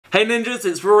Hey Ninjas,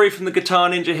 it's Rory from the Guitar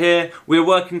Ninja here. We're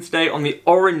working today on the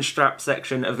orange strap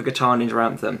section of the Guitar Ninja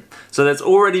Anthem. So there's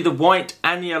already the white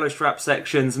and yellow strap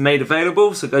sections made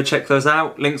available, so go check those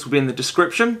out. Links will be in the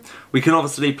description. We can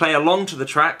obviously play along to the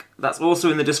track, that's also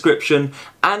in the description,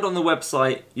 and on the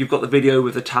website you've got the video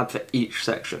with a tab for each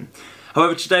section.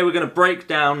 However, today we're going to break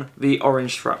down the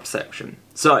orange strap section.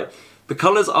 So the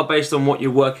colours are based on what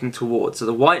you're working towards. So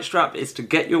the white strap is to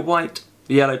get your white,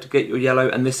 the yellow to get your yellow,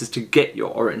 and this is to get your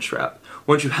orange strap.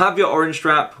 Once you have your orange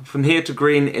strap, from here to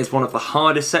green is one of the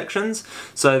hardest sections.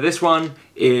 So this one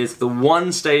is the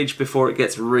one stage before it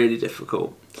gets really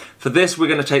difficult. For this we're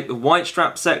going to take the white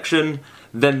strap section,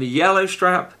 then the yellow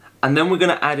strap, and then we're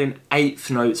going to add in eighth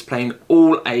notes, playing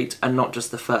all 8 and not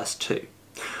just the first 2.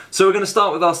 So we're going to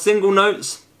start with our single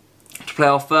notes to play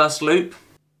our first loop.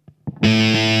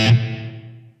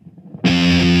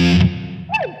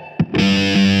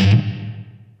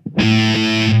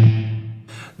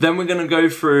 Then we're going to go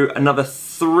through another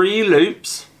 3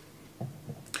 loops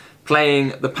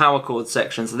playing the power chord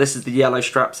section. So this is the yellow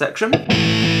strap section.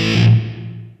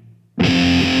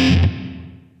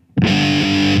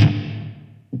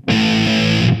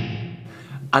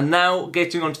 And now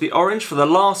getting onto the orange for the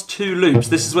last 2 loops.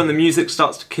 This is when the music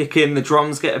starts to kick in, the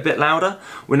drums get a bit louder.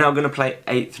 We're now going to play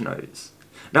 8th notes.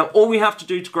 Now all we have to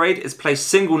do to grade is play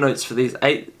single notes for these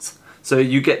 8s. So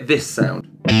you get this sound.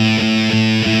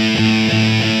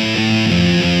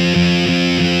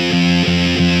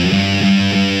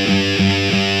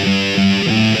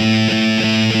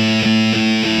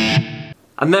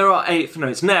 And there are 8th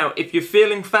notes. Now, if you're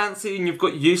feeling fancy and you've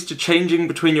got used to changing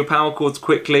between your power chords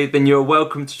quickly, then you're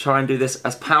welcome to try and do this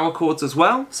as power chords as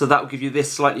well. So that will give you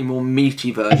this slightly more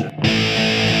meaty version.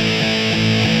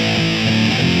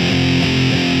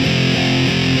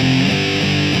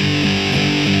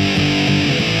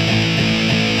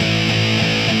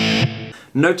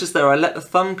 Notice there I let the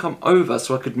thumb come over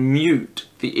so I could mute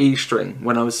the E string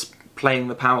when I was playing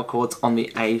the power chords on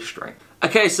the A string.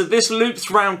 Okay, so this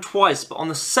loops round twice, but on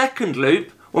the second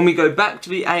loop, when we go back to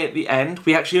the A at the end,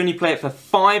 we actually only play it for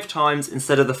 5 times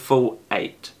instead of the full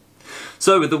 8.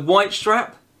 So with the white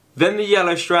strap, then the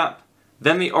yellow strap,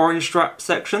 then the orange strap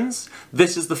sections,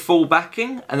 this is the full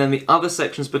backing, and then the other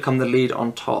sections become the lead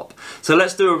on top. So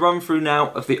let's do a run through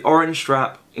now of the orange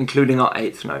strap, including our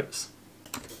 8th notes.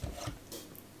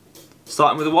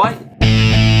 Starting with the white.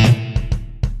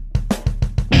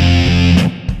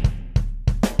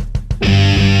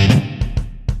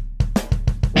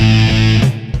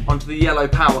 Onto the yellow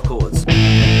power chords.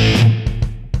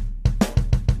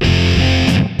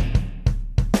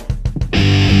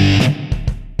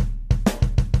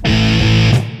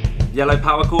 Yellow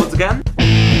power chords again.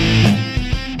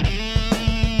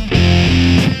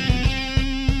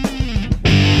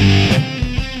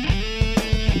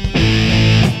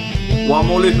 One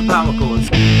more loop of power chords.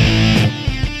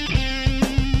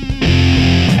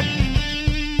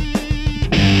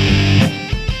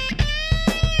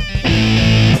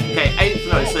 Okay, 8th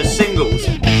notes, so singles.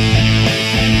 Just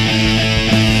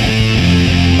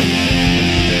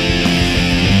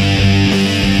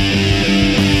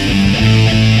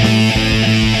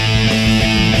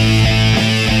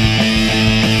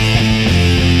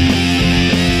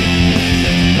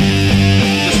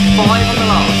 5 on the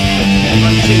last.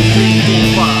 1, 2, 3, 4,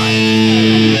 5.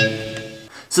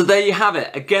 So there you have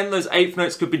it. Again, those 8th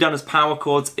notes could be done as power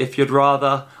chords if you'd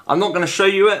rather. I'm not going to show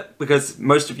you it because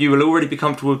most of you will already be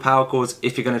comfortable with power chords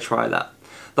if you're going to try that.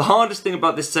 The hardest thing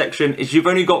about this section is you've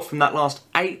only got from that last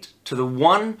 8 to the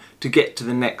 1 to get to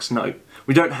the next note.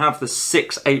 We don't have the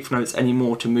 6 8th notes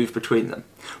anymore to move between them,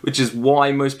 which is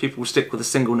why most people will stick with the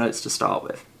single notes to start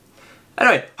with.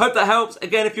 Anyway, hope that helps.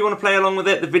 Again, if you want to play along with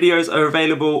it, the videos are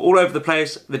available all over the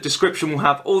place. The description will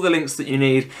have all the links that you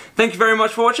need. Thank you very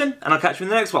much for watching, and I'll catch you in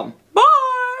the next one. Bye!